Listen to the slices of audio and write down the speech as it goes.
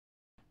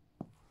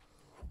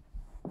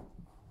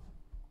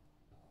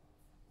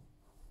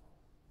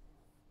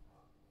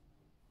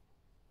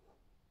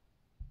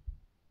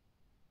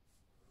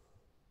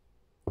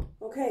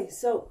Okay,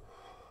 so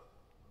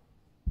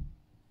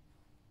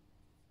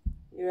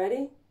you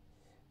ready?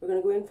 We're going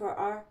to go in for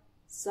our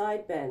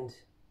side bend.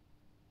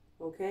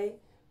 Okay,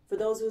 for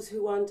those of us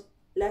who want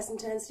less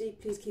intensity,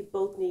 please keep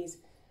both knees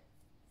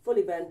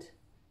fully bent,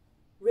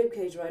 rib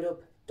cage right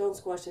up. Don't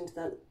squash into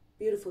that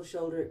beautiful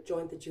shoulder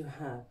joint that you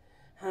have.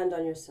 Hand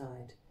on your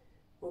side.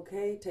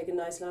 Okay, take a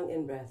nice long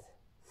in-breath.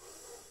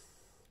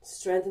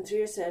 Strengthen through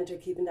your center,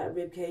 keeping that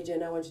rib cage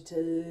in. I want you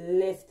to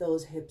lift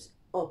those hips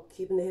up,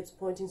 keeping the hips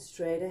pointing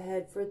straight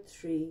ahead for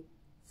 3,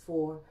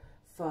 4,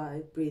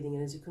 5. Breathing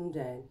in as you come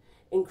down.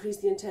 Increase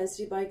the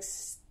intensity by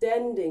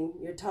extending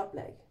your top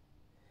leg.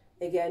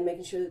 Again,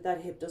 making sure that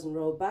that hip doesn't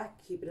roll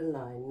back. Keep it in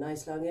line.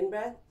 Nice long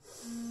in-breath.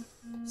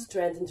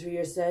 Strengthen through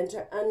your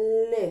center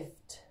and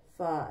lift.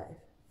 5,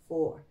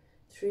 4,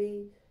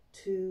 3,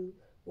 2,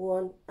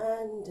 1,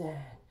 and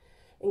down.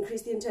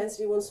 Increase the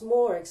intensity once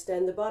more.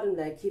 Extend the bottom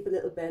leg. Keep a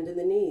little bend in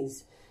the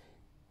knees.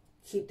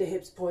 Keep the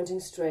hips pointing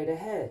straight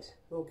ahead.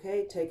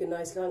 Okay, take a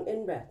nice long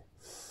in-breath.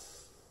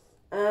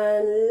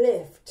 And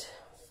lift.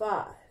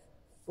 5,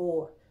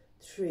 4,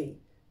 3,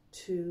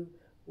 2,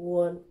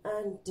 1,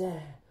 and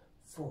down.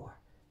 4,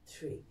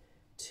 3,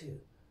 2,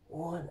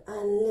 1,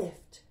 and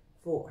lift.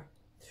 4,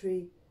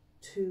 3,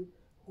 2,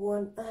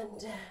 1, and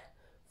down.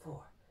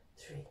 4,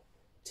 3,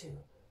 2,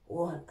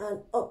 1,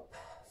 and up.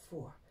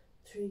 4,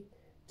 3,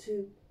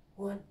 2,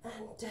 1,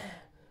 and down.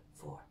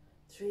 4,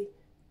 3,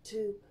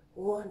 2,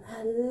 1,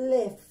 and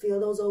lift. Feel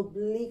those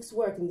obliques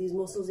working, these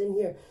muscles in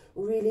here,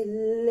 really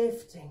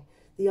lifting.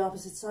 The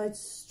opposite side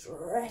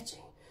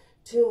stretching.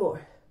 2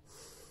 more.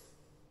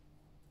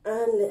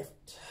 And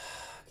lift.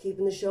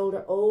 Keeping the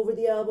shoulder over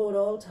the elbow at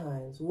all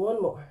times.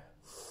 1 more.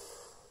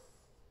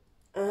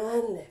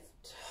 And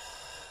lift.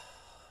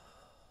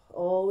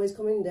 Always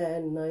coming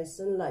down nice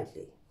and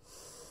lightly.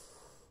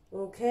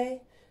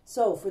 Okay,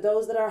 so for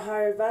those that are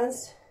higher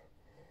advanced,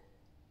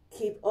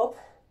 keep up,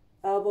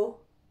 elbow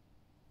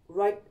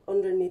right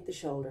underneath the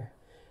shoulder.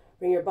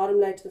 Bring your bottom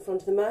leg to the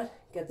front of the mat,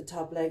 get the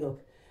top leg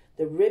up.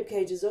 The rib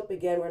cage is up.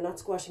 Again, we're not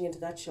squashing into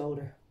that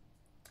shoulder.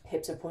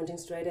 Hips are pointing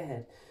straight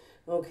ahead.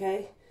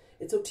 Okay,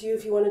 it's up to you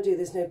if you want to do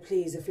this. Now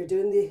please, if you're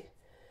doing the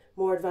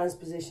more advanced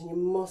position, you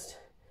must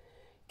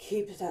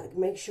keep that,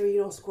 make sure you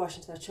don't squash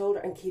into that shoulder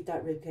and keep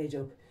that rib cage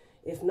up.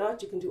 If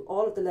not, you can do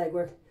all of the leg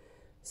work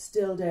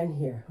still down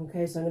here.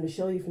 Okay, so I'm going to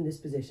show you from this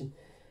position,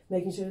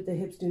 making sure that the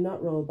hips do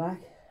not roll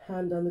back,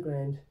 hand on the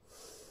ground.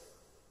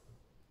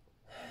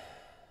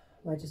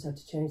 Might just have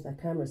to change that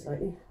camera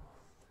slightly.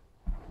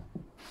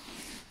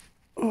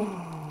 Okay.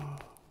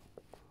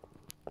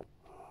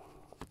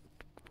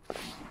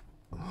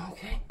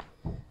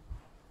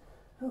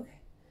 Okay.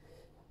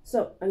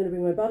 So I'm going to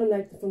bring my bottom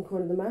leg to the front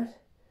corner of the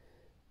mat.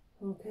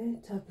 Okay,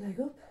 top leg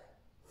up.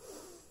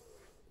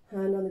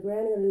 Hand on the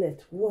ground. I'm going to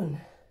lift.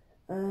 1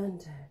 and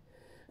down.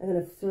 I'm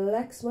going to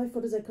flex my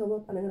foot as I come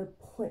up, and I'm going to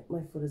point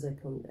my foot as I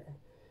come down.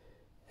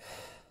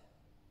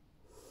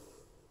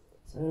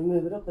 So I'm going to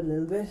move it up a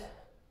little bit.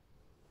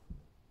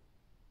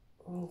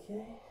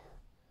 Okay.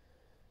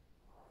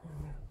 And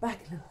move it back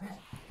a little bit.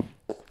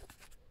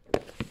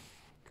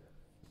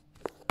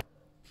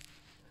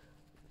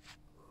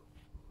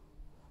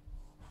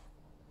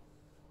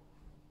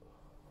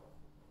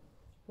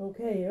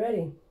 Okay, you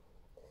ready?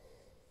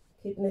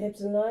 Keeping the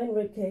hips in line,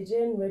 rib cage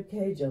in, rib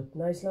cage up.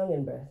 Nice long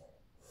in-breath.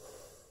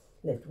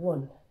 Lift.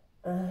 1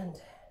 and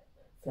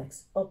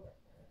flex up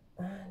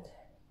and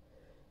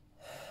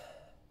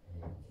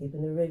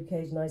keeping the rib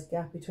cage, nice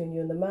gap between you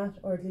and the mat,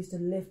 or at least a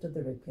lift of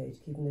the rib cage,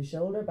 keeping the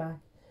shoulder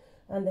back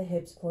and the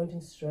hips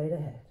pointing straight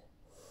ahead.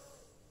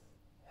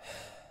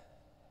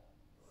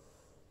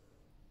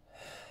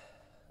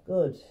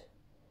 Good.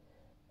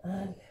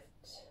 And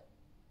lift.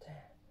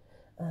 Down.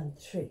 And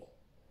 3.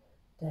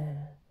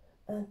 Down.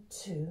 And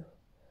 2.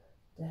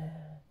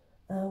 Down.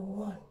 And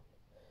 1.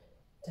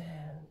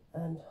 Down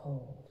and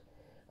hold.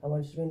 I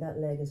want you to bring that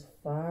leg as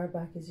far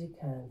back as you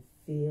can.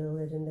 Feel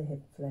it in the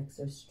hip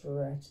flexor,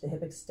 stretch. The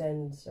hip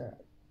extends, or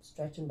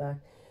stretching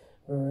back,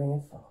 bring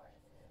it forward.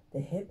 The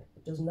hip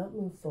does not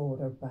move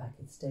forward or back.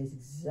 It stays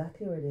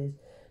exactly where it is.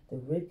 The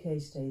rib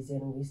cage stays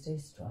in and we stay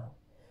strong.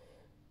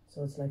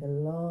 So it's like a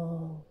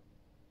long,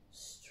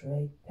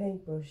 straight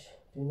paintbrush.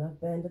 Do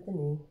not bend at the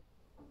knee.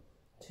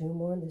 2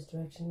 more in this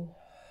direction.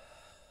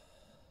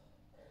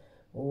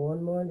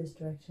 1 more in this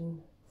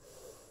direction.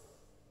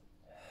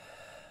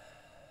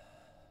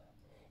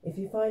 If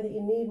you find that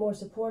you need more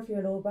support for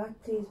your lower back,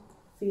 please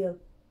feel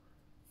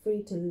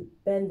free to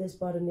bend this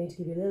bottom knee to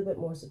give you a little bit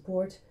more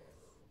support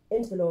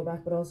into the lower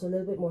back, but also a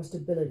little bit more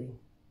stability.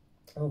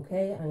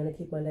 Okay, I'm going to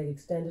keep my leg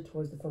extended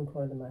towards the front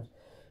corner of the mat.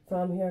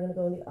 From here, I'm going to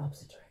go in the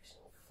opposite direction.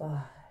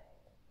 5,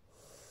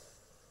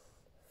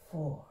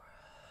 4,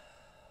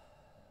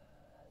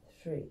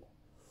 3,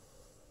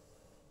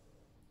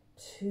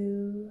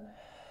 2,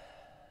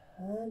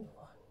 and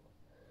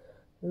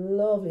 1.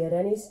 Lovely. At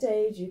any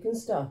stage, you can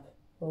stop.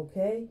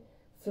 Okay,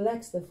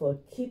 flex the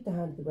foot, keep the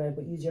hand to the ground,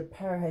 but use your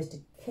powerhouse to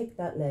kick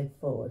that leg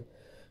forward.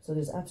 So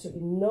there's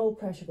absolutely no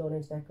pressure going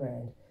into that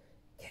ground.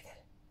 Kick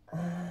it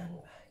and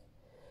back.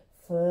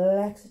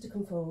 Flex it to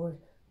come forward,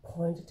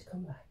 point it to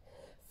come back,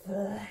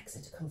 flex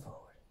it to come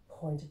forward,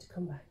 point it to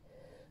come back.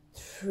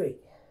 3,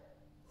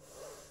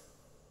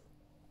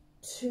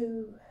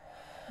 2,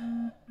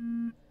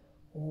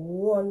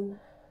 1,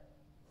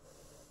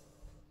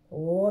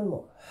 one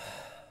more,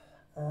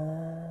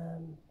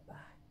 and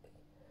back.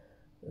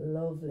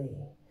 Lovely.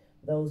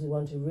 Those who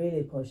want to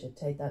really push it,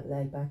 take that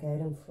leg back out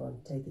in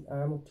front, take the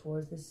arm up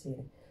towards the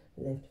ceiling,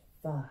 lift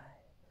 5,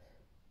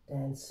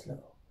 down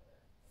slow,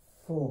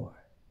 4,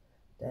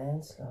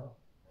 down slow,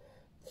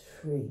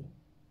 3,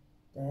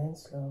 down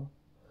slow,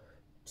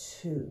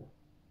 2,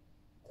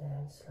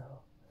 down slow,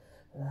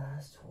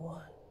 last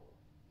 1,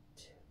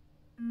 2,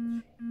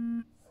 3,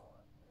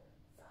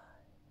 4,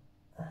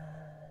 5, and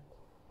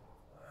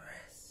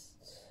rest.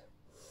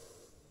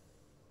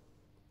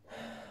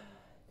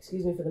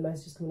 Excuse me for the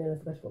messages coming in, I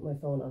forgot to put my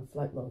phone on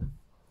flight mode.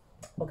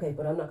 Okay,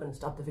 but I'm not going to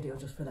stop the video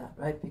just for that,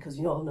 right? Because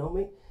you all know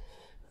me,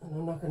 and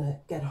I'm not going to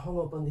get hung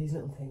up on these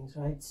little things,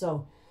 right?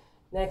 So,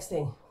 next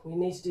thing, we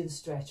need to do the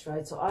stretch,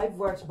 right? So I've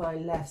worked my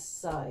left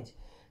side.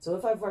 So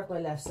if I've worked my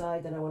left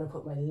side, then I want to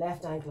put my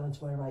left ankle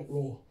onto my right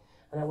knee.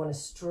 And I want to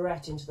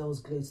stretch into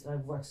those glutes that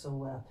I've worked so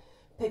well.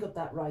 Pick up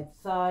that right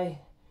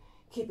thigh,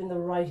 keeping the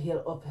right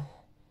heel up.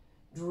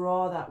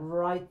 Draw that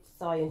right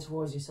thigh in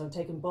towards you. So I'm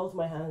taking both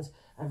my hands,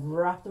 I've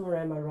wrapped them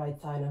around my right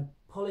thigh, and I'm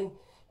pulling,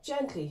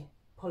 gently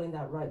pulling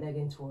that right leg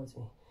in towards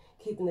me.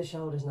 Keeping the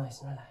shoulders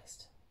nice and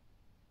relaxed.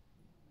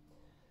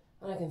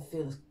 And I can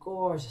feel this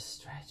gorgeous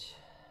stretch.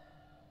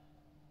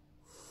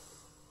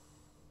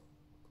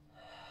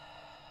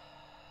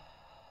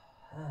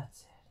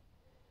 That's it.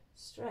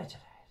 Stretch it out.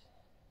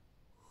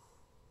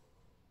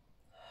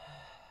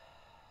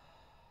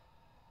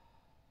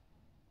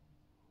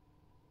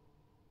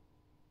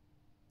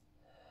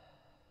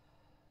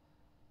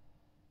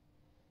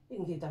 You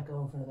can keep that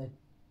going for another.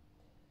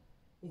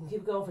 You can keep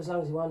it going for as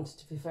long as you want,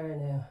 to be fair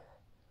now.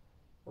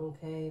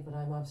 Okay, but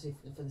I'm obviously,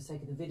 for the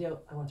sake of the video,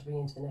 I want to bring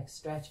you into the next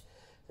stretch.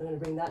 So I'm going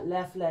to bring that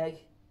left leg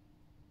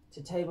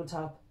to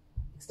tabletop,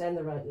 extend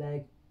the right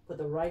leg, put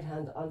the right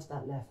hand onto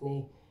that left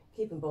knee,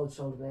 keeping both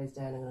shoulder blades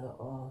down. I'm going to go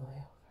all the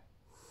way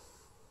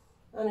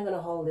over. And I'm going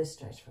to hold this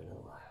stretch for a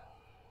little while.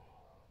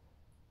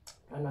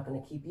 I'm not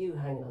going to keep you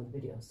hanging on the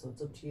video, so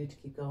it's up to you to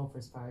keep going for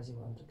as far as you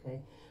want,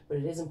 okay? But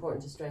it is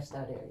important to stretch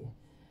that area.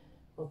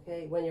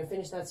 Okay, when you're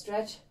finished that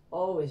stretch,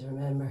 always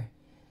remember,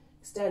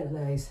 extend the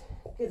legs,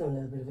 give them a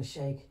little bit of a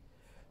shake,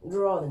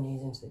 draw the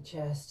knees into the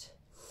chest,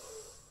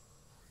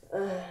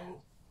 and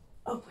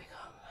up we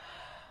come.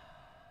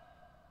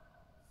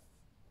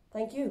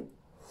 Thank you.